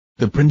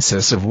The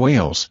Princess of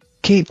Wales,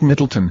 Kate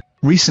Middleton,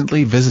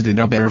 recently visited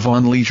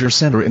Aberfan Leisure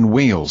Centre in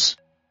Wales.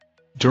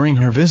 During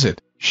her visit,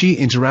 she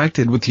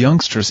interacted with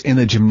youngsters in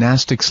a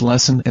gymnastics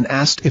lesson and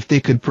asked if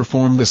they could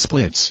perform the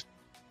splits.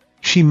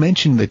 She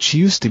mentioned that she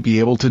used to be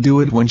able to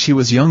do it when she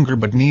was younger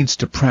but needs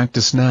to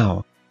practice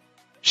now.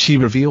 She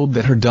revealed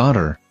that her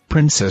daughter,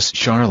 Princess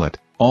Charlotte,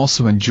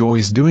 also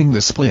enjoys doing the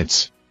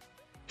splits.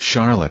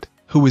 Charlotte,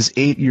 who is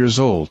 8 years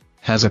old,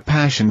 has a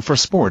passion for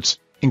sports,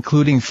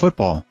 including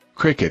football,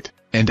 cricket,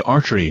 and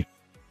archery.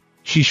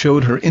 She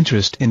showed her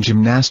interest in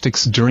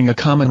gymnastics during a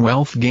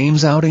Commonwealth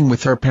Games outing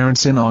with her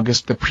parents in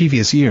August the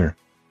previous year.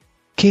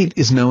 Kate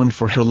is known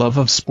for her love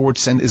of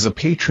sports and is a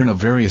patron of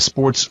various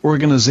sports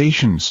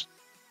organizations.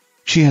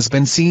 She has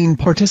been seen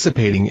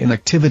participating in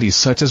activities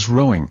such as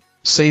rowing,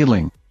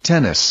 sailing,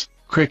 tennis,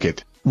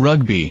 cricket,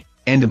 rugby,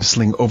 and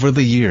bobsleighing over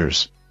the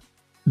years.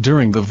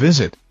 During the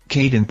visit,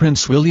 Kate and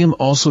Prince William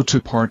also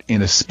took part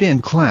in a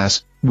spin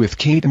class, with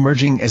Kate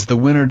emerging as the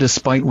winner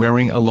despite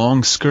wearing a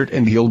long skirt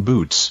and heel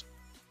boots.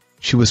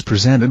 She was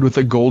presented with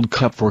a gold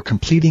cup for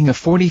completing a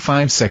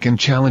 45-second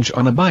challenge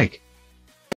on a bike.